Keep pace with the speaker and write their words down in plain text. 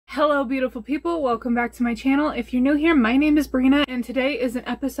Hello beautiful people, welcome back to my channel. If you're new here, my name is Brina and today is an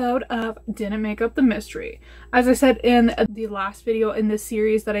episode of Didn't Make Up the Mystery. As I said in the last video in this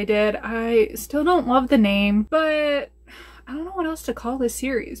series that I did, I still don't love the name, but I don't know what else to call this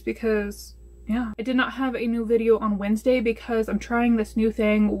series because yeah, I did not have a new video on Wednesday because I'm trying this new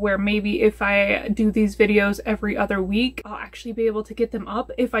thing where maybe if I do these videos every other week, I'll actually be able to get them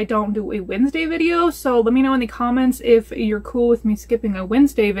up if I don't do a Wednesday video. So let me know in the comments if you're cool with me skipping a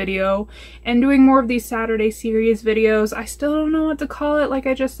Wednesday video and doing more of these Saturday series videos. I still don't know what to call it, like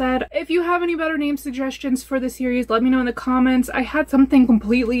I just said. If you have any better name suggestions for the series, let me know in the comments. I had something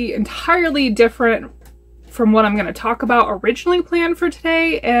entirely different from what I'm going to talk about originally planned for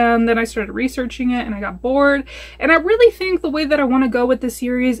today, and then I started researching it and I got bored. And I really think the way that I want to go with this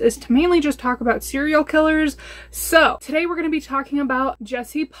series is to mainly just talk about serial killers. So today we're going to be talking about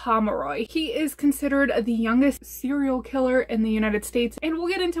Jesse Pomeroy. He is considered the youngest serial killer in the United States, and we'll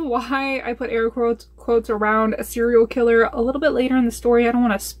get into why I put air quotes around a serial killer a little bit later in the story. I don't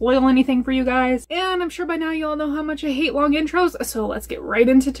want to spoil anything for you guys, and I'm sure by now you all know how much I hate long intros, so let's get right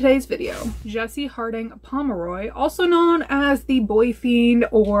into today's video. Jesse Harding Pomeroy, also known as the Boy Fiend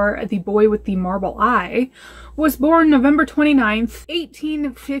or the Boy with the Marble Eye, was born November 29th,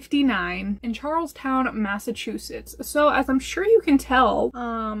 1859 in Charlestown, Massachusetts. So as I'm sure you can tell,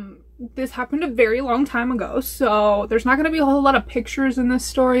 this happened a very long time ago, so there's not going to be a whole lot of pictures in this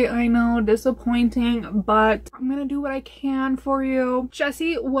story. I know, disappointing, but I'm going to do what I can for you.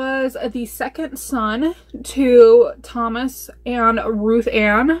 Jesse was the second son to Thomas and Ruth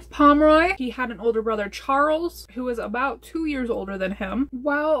Ann Pomeroy. He had an older brother, Charles, who was about 2 years older than him.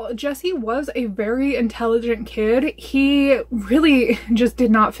 While Jesse was a very intelligent kid, he really just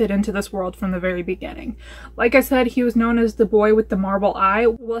did not fit into this world from the very beginning. Like I said, he was known as the boy with the marble eye.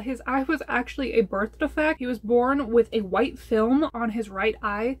 Well, his eye was actually a birth defect. He was born with a white film on his right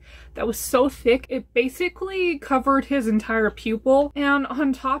eye that was so thick it basically covered his entire pupil. And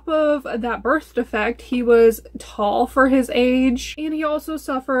on top of that birth defect, he was tall for his age, and he also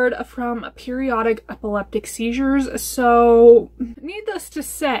suffered from periodic epileptic seizures. So needless to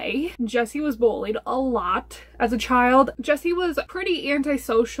say, Jesse was bullied a lot as a child. Jesse was pretty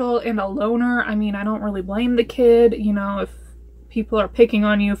antisocial and a loner. I mean, I don't really blame the kid. You know, if people are picking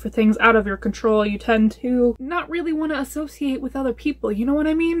on you for things out of your control, you tend to not really want to associate with other people, you know what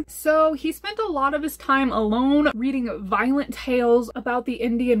I mean? So he spent a lot of his time alone reading violent tales about the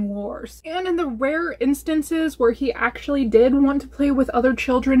Indian Wars. And in the rare instances where he actually did want to play with other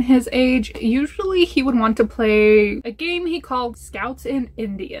children his age, usually he would want to play a game he called Scouts and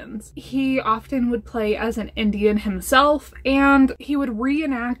Indians. He often would play as an Indian himself, and he would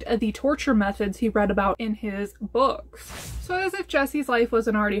reenact the torture methods he read about in his books. So as if Jesse's life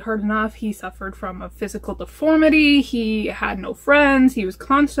wasn't already hard enough, he suffered from a physical deformity, he had no friends, he was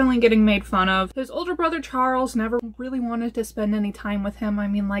constantly getting made fun of. His older brother Charles never really wanted to spend any time with him. I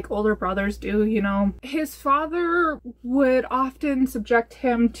mean, like older brothers do, you know. His father would often subject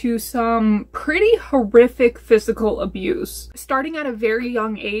him to some pretty horrific physical abuse. Starting at a very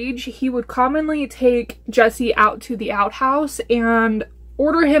young age, he would commonly take Jesse out to the outhouse and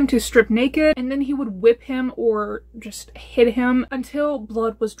order him to strip naked, and then he would whip him or just hit him until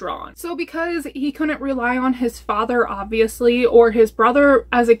blood was drawn. So because he couldn't rely on his father, obviously, or his brother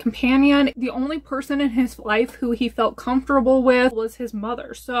as a companion, the only person in his life who he felt comfortable with was his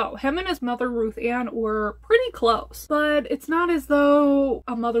mother. So him and his mother, Ruth Ann, were pretty close. But it's not as though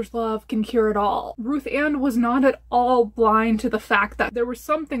a mother's love can cure it all. Ruth Ann was not at all blind to the fact that there was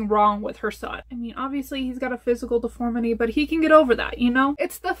something wrong with her son. I mean, obviously he's got a physical deformity, but he can get over that, you know?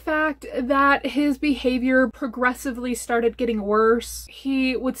 It's the fact that his behavior progressively started getting worse.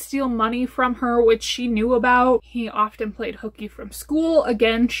 He would steal money from her, which she knew about. He often played hooky from school,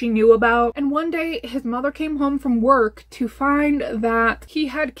 again, she knew about. And one day, his mother came home from work to find that he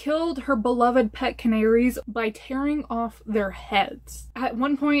had killed her beloved pet canaries by tearing off their heads. At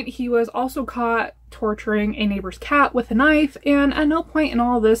one point, he was also caught torturing a neighbor's cat with a knife, and at no point in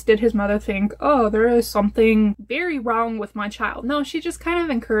all this did his mother think, oh, there is something very wrong with my child. No, she just kind of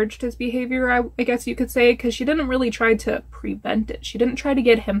encouraged his behavior, I guess you could say, because she didn't really try to prevent it. She didn't try to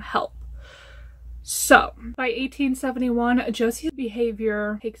get him help. So, by 1871, Jesse's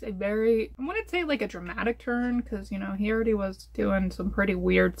behavior takes a very, I wouldn't say like a dramatic turn, because, you know, he already was doing some pretty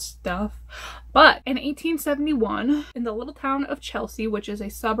weird stuff. But in 1871, in the little town of Chelsea, which is a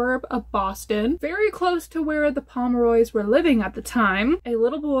suburb of Boston, very close to where the Pomeroys were living at the time, a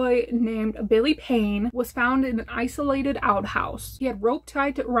little boy named Billy Payne was found in an isolated outhouse. He had rope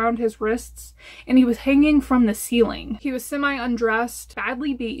tied around his wrists, and he was hanging from the ceiling. He was semi-undressed,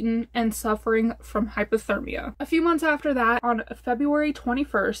 badly beaten, and suffering from hypothermia. A few months after that, on February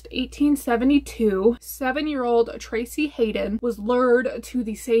 21st, 1872, 7-year-old Tracy Hayden was lured to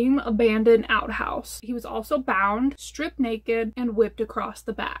the same abandoned outhouse. He was also bound, stripped naked, and whipped across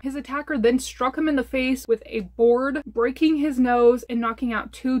the back. His attacker then struck him in the face with a board, breaking his nose and knocking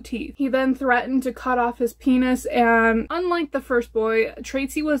out 2 teeth. He then threatened to cut off his penis, and unlike the first boy,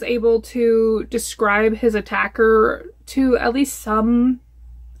 Tracy was able to describe his attacker to at least some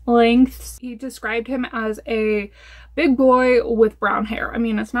lengths. He described him as a big boy with brown hair. I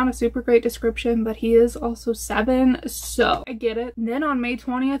mean, it's not a super great description, but he is also 7, so I get it. Then on May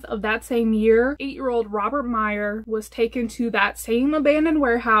 20th of that same year, 8-year-old Robert Meyer was taken to that same abandoned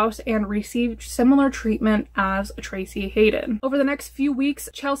warehouse and received similar treatment as Tracy Hayden. Over the next few weeks,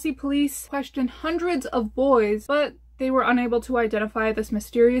 Chelsea police questioned hundreds of boys, but they were unable to identify this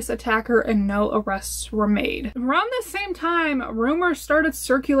mysterious attacker and no arrests were made. Around the same time, rumors started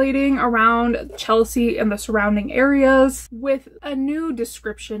circulating around Chelsea and the surrounding areas with a new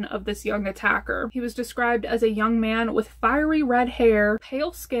description of this young attacker. He was described as a young man with fiery red hair,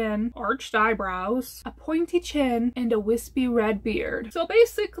 pale skin, arched eyebrows, a pointy chin, and a wispy red beard. So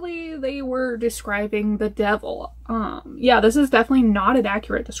basically, they were describing the devil. Yeah, this is definitely not an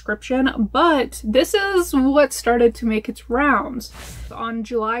accurate description, but this is what started to make its rounds. On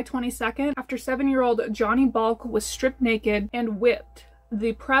July 22nd, after 7-year-old Johnny Balk was stripped naked and whipped,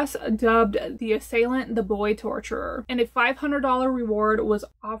 the press dubbed the assailant the boy torturer, and a $500 reward was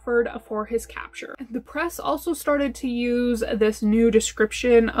offered for his capture. The press also started to use this new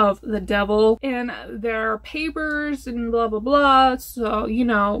description of the devil in their papers and blah blah blah, so you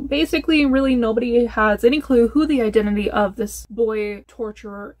know, basically really nobody has any clue who the identity of this boy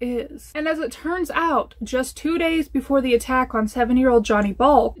torturer is. And as it turns out, just 2 days before the attack on 7-year-old Johnny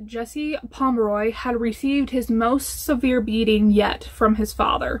Balk, Jesse Pomeroy had received his most severe beating yet from his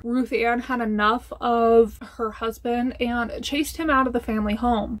father. Ruth Ann had enough of her husband and chased him out of the family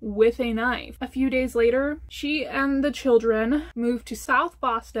home with a knife. A few days later, she and the children moved to South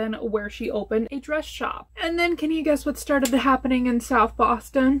Boston, where she opened a dress shop. And then can you guess what started happening in South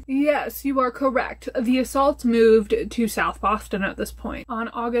Boston? Yes, you are correct. The assaults moved to South Boston at this point. On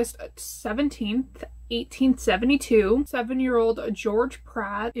August 17th, 1872, 7-year-old George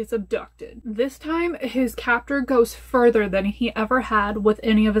Pratt is abducted. This time, his captor goes further than he ever had with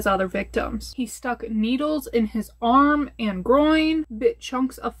any of his other victims. He stuck needles in his arm and groin, bit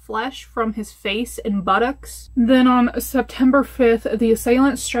chunks of flesh from his face and buttocks. Then on September 5th, the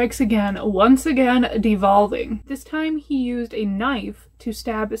assailant strikes again, once again devolving. This time, he used a knife to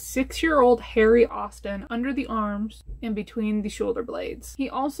stab 6-year-old Harry Austin under the arms and between the shoulder blades. He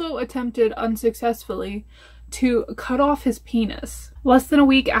also attempted unsuccessfully to cut off his penis. Less than a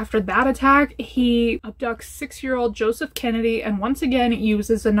week after that attack, he abducts 6-year-old Joseph Kennedy and once again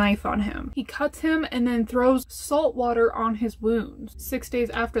uses a knife on him. He cuts him and then throws salt water on his wounds. 6 days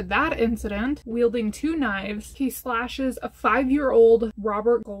after that incident, wielding 2 knives, he slashes a 5-year-old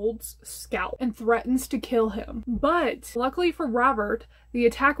Robert Gould's scalp and threatens to kill him. But luckily for Robert, the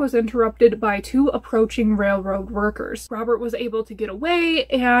attack was interrupted by 2 approaching railroad workers. Robert was able to get away,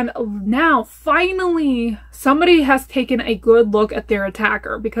 and now finally somebody has taken a good look at their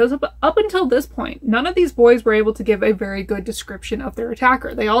attacker, because up until this point, none of these boys were able to give a very good description of their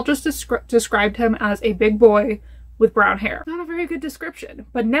attacker. They all just described him as a big boy with brown hair. Not a very good description.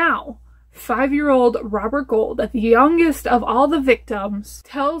 But now, 5-year-old Robert Gould, the youngest of all the victims,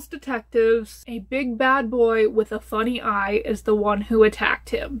 tells detectives a big bad boy with a funny eye is the one who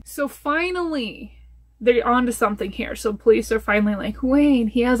attacked him. So finally, they're onto something here. So police are finally like, wait,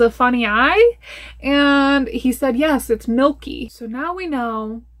 he has a funny eye? And he said, yes, it's Milky. So now we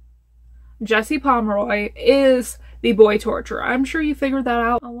know Jesse Pomeroy is the boy torturer. I'm sure you figured that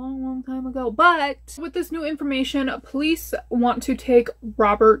out a long time ago. But with this new information, police want to take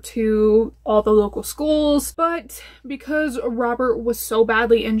Robert to all the local schools. But because Robert was so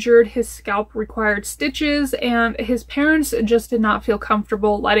badly injured, his scalp required stitches, and his parents just did not feel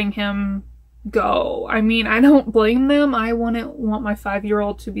comfortable letting him go. I mean, I don't blame them. I wouldn't want my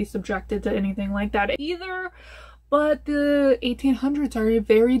 5-year-old to be subjected to anything like that either. But the 1800s are a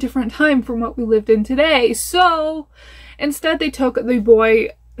very different time from what we lived in today. So instead they took the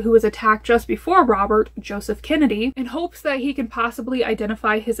boy who was attacked just before Robert, Joseph Kennedy, in hopes that he can possibly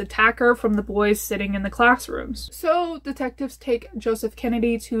identify his attacker from the boys sitting in the classrooms. So detectives take Joseph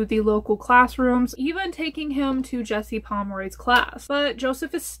Kennedy to the local classrooms, even taking him to Jesse Pomeroy's class. But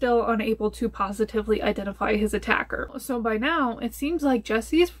Joseph is still unable to positively identify his attacker. So by now, it seems like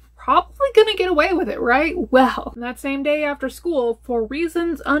Jesse's probably gonna get away with it, right? Well, that same day after school, for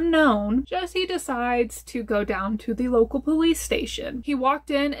reasons unknown, Jesse decides to go down to the local police station. He walked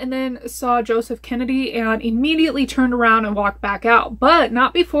in and then saw Joseph Kennedy and immediately turned around and walked back out, but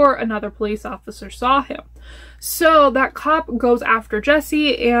not before another police officer saw him. So that cop goes after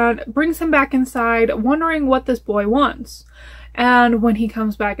Jesse and brings him back inside, wondering what this boy wants. And when he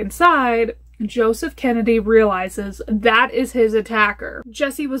comes back inside, Joseph Kennedy realizes that is his attacker.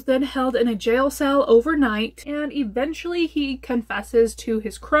 Jesse was then held in a jail cell overnight, and eventually he confesses to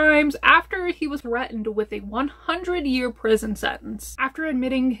his crimes after he was threatened with a 100-year prison sentence. After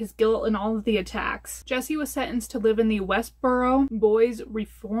admitting his guilt in all of the attacks, Jesse was sentenced to live in the Westboro Boys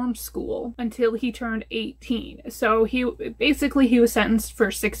Reform School until he turned 18. So he was sentenced for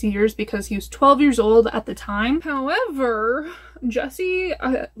 6 years because he was 12 years old at the time. However, Jesse,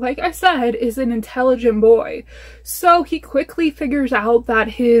 like I said, is an intelligent boy, so he quickly figures out that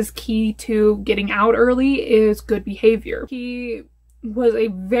his key to getting out early is good behavior. He was a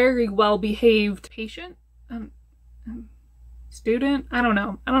very well-behaved patient, student, I don't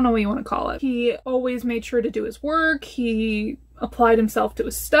know what you want to call it. He always made sure to do his work. He applied himself to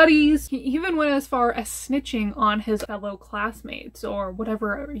his studies. He even went as far as snitching on his fellow classmates, or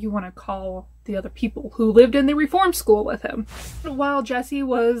whatever you want to call the other people who lived in the reform school with him. While Jesse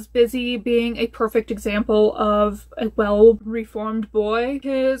was busy being a perfect example of a well-reformed boy,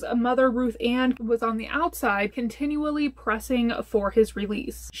 his mother, Ruth Ann, was on the outside continually pressing for his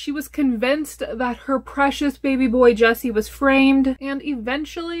release. She was convinced that her precious baby boy Jesse was framed, and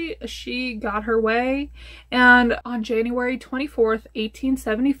eventually she got her way, and on January 24th,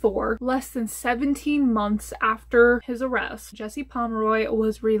 1874, less than 17 months after his arrest, Jesse Pomeroy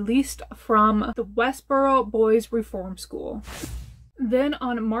was released from the Westboro Boys Reform School. Then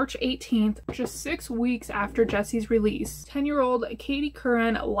on March 18th, just 6 weeks after Jesse's release, 10-year-old Katie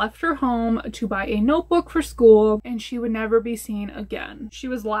Curran left her home to buy a notebook for school, and she would never be seen again. She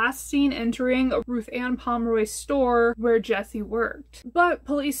was last seen entering Ruth Ann Pomeroy's store where Jesse worked. But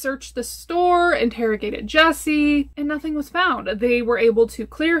police searched the store, interrogated Jesse, and nothing was found. They were able to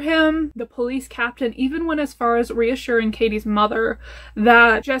clear him. The police captain even went as far as reassuring Katie's mother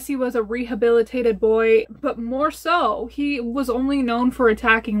that Jesse was a rehabilitated boy, but more so, he was only known for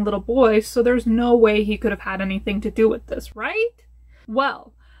attacking little boys, so there's no way he could have had anything to do with this, right?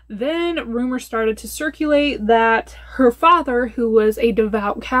 Well, then rumors started to circulate that her father, who was a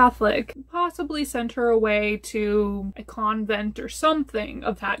devout Catholic, possibly sent her away to a convent or something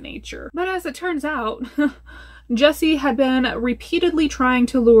of that nature. But as it turns out, Jesse had been repeatedly trying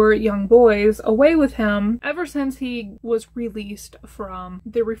to lure young boys away with him ever since he was released from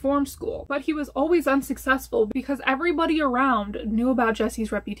the reform school. But he was always unsuccessful because everybody around knew about Jesse's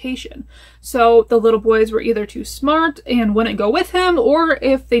reputation. So the little boys were either too smart and wouldn't go with him, or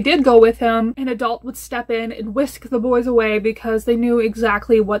if they did go with him, an adult would step in and whisk the boys away because they knew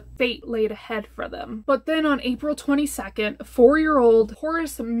exactly what fate laid ahead for them. But then on April 22nd, 4-year-old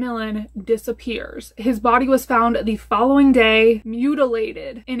Horace Millen disappears. His body was found the following day,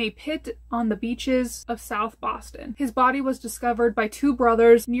 mutilated, in a pit on the beaches of South Boston. His body was discovered by 2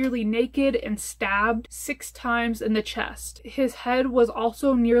 brothers, nearly naked and stabbed 6 times in the chest. His head was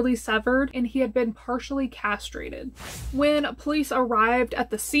also nearly severed, and he had been partially castrated. When police arrived at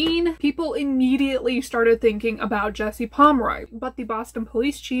the scene, people immediately started thinking about Jesse Pomeroy, but the Boston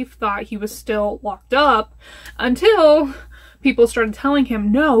police chief thought he was still locked up until people started telling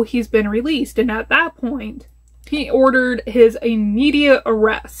him, no, he's been released, and at that point, he ordered his immediate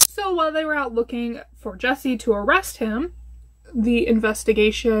arrest. So while they were out looking for Jesse to arrest him, the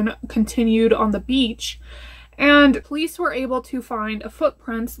investigation continued on the beach, and police were able to find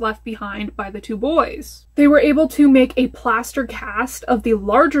footprints left behind by the 2 boys. They were able to make a plaster cast of the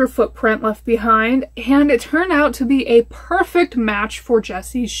larger footprint left behind, and it turned out to be a perfect match for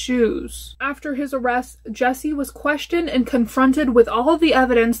Jesse's shoes. After his arrest, Jesse was questioned and confronted with all the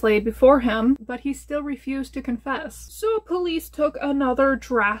evidence laid before him, but he still refused to confess. So police took another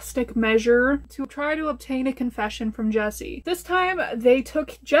drastic measure to try to obtain a confession from Jesse. This time, they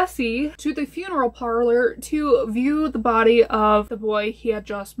took Jesse to the funeral parlor to view the body of the boy he had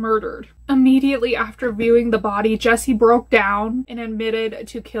just murdered. Immediately after viewing the body, Jesse broke down and admitted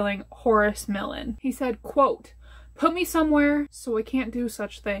to killing Horace Millen. He said, quote, "Put me somewhere so I can't do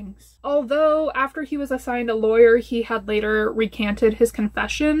such things." Although after he was assigned a lawyer, he had later recanted his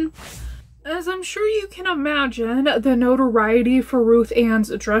confession. As I'm sure you can imagine, the notoriety for Ruth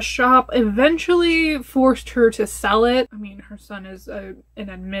Ann's dress shop eventually forced her to sell it. I mean, her son is an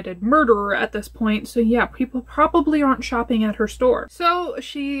admitted murderer at this point, so yeah, people probably aren't shopping at her store. So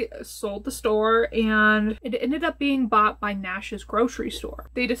she sold the store, and it ended up being bought by Nash's grocery store.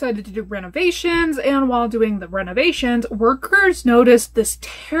 They decided to do renovations, and while doing the renovations, workers noticed this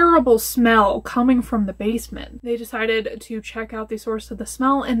terrible smell coming from the basement. They decided to check out the source of the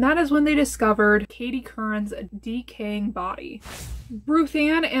smell, and that is when they discovered Katie Curran's decaying body. Ruth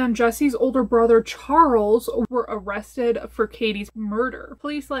Ann and Jesse's older brother Charles were arrested for Katie's murder.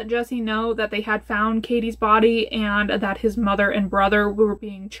 Police let Jesse know that they had found Katie's body and that his mother and brother were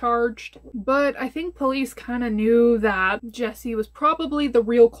being charged. But I think police kind of knew that Jesse was probably the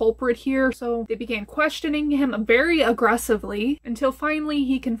real culprit here, so they began questioning him very aggressively until finally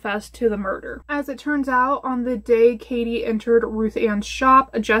he confessed to the murder. As it turns out, on the day Katie entered Ruth Ann's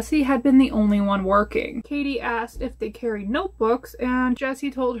shop, Jesse had been the only one working. Katie asked if they carried notebooks, and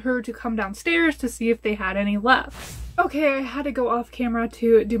Jesse told her to come downstairs to see if they had any left. Okay, I had to go off camera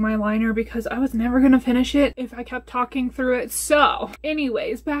to do my liner because I was never gonna finish it if I kept talking through it. So,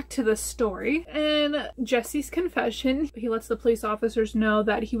 anyways, back to the story. In Jesse's confession, he lets the police officers know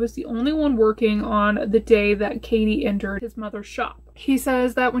that he was the only one working on the day that Katie entered his mother's shop. He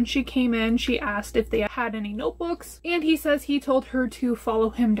says that when she came in, she asked if they had any notebooks, and he says he told her to follow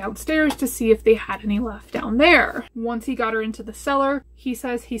him downstairs to see if they had any left down there. Once he got her into the cellar, he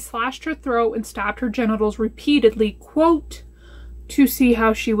says he slashed her throat and stabbed her genitals repeatedly, quote, to see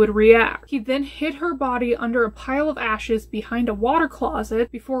how she would react. He then hid her body under a pile of ashes behind a water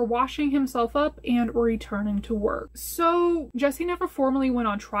closet before washing himself up and returning to work. So Jesse never formally went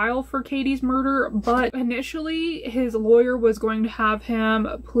on trial for Katie's murder, but initially his lawyer was going to have him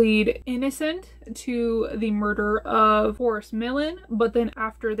plead innocent to the murder of Horace Millen, but then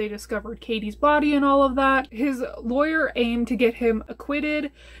after they discovered Katie's body and all of that, his lawyer aimed to get him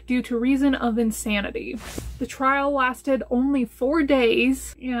acquitted due to reason of insanity. The trial lasted only 4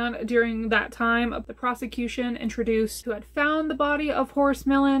 days, and during that time, the prosecution introduced who had found the body of Horace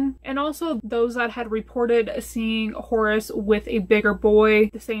Millen, and also those that had reported seeing Horace with a bigger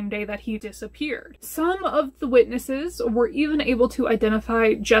boy the same day that he disappeared. Some of the witnesses were even able to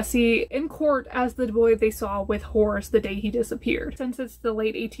identify Jesse in court as the boy they saw with Horace the day he disappeared. Since it's the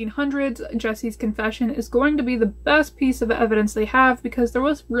late 1800s, Jesse's confession is going to be the best piece of evidence they have because there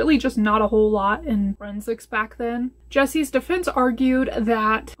was really just not a whole lot in forensics back then. Jesse's defense argued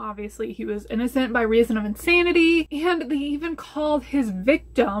that obviously he was innocent by reason of insanity, and they even called his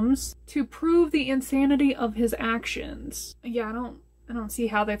victims to prove the insanity of his actions. Yeah, I don't see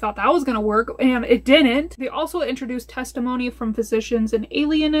how they thought that was gonna work, and it didn't. They also introduced testimony from physicians and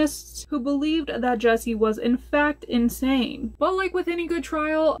alienists who believed that Jesse was in fact insane. But like with any good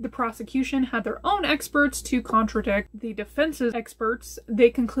trial, the prosecution had their own experts to contradict the defense's experts. They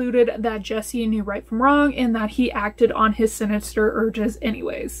concluded that Jesse knew right from wrong and that he acted on his sinister urges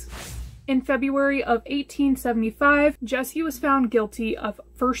anyways. In February of 1875, Jesse was found guilty of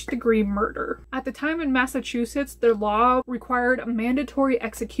first-degree murder. At the time in Massachusetts, their law required a mandatory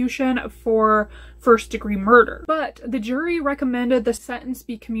execution for first-degree murder, but the jury recommended the sentence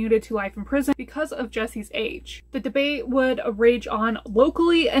be commuted to life in prison because of Jesse's age. The debate would rage on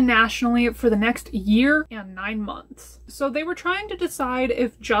locally and nationally for the next year and 9 months. So they were trying to decide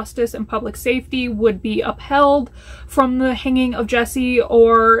if justice and public safety would be upheld from the hanging of Jesse,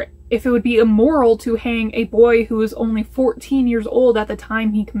 or if it would be immoral to hang a boy who was only 14 years old at the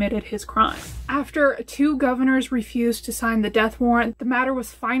time he committed his crime. After 2 governors refused to sign the death warrant, the matter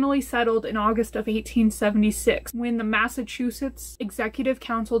was finally settled in August of 1876 when the Massachusetts Executive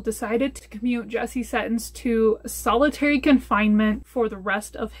Council decided to commute Jesse's sentence to solitary confinement for the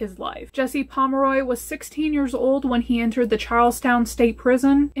rest of his life. Jesse Pomeroy was 16 years old when he entered the Charlestown State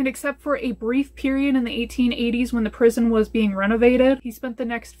Prison, and except for a brief period in the 1880s when the prison was being renovated, he spent the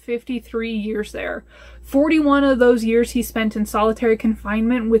next 53 years there. 41 of those years he spent in solitary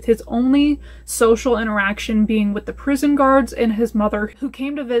confinement, with his only social interaction being with the prison guards and his mother, who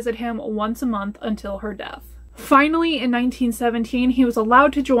came to visit him once a month until her death. Finally, in 1917, he was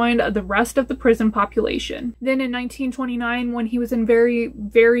allowed to join the rest of the prison population. Then in 1929, when he was in very,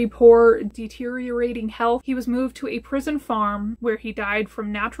 very poor, deteriorating health, he was moved to a prison farm where he died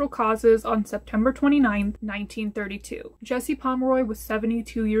from natural causes on September 29, 1932. Jesse Pomeroy was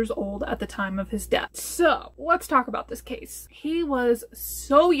 72 years old at the time of his death. So, let's talk about this case. He was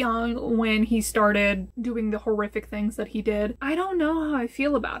so young when he started doing the horrific things that he did. I don't know how I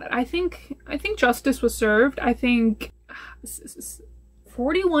feel about it. I think justice was served. I think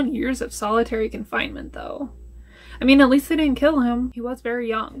 41 years of solitary confinement, though. I mean, at least they didn't kill him. He was very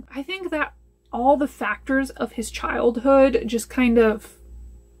young. I think that all the factors of his childhood just kind of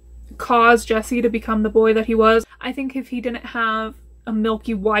caused Jesse to become the boy that he was. I think if he didn't have a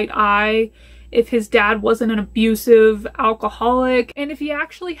milky white eye, if his dad wasn't an abusive alcoholic, and if he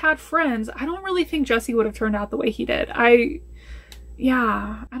actually had friends, I don't really think Jesse would have turned out the way he did.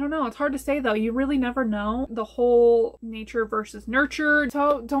 Yeah, I don't know. It's hard to say though. You really never know the whole nature versus nurture.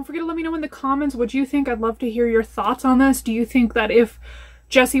 So don't forget to let me know in the comments what you think. I'd love to hear your thoughts on this. Do you think that if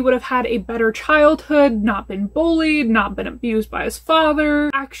Jesse would have had a better childhood, not been bullied, not been abused by his father,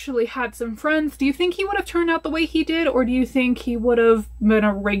 actually had some friends, do you think he would have turned out the way he did, or do you think he would have been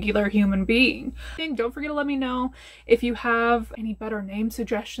a regular human being? Don't forget to let me know if you have any better name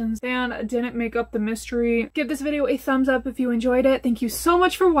suggestions than Didn't Make Up the Mystery. Give this video a thumbs up if you enjoyed it. Thank you so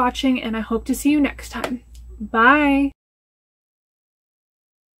much for watching, and I hope to see you next time. Bye!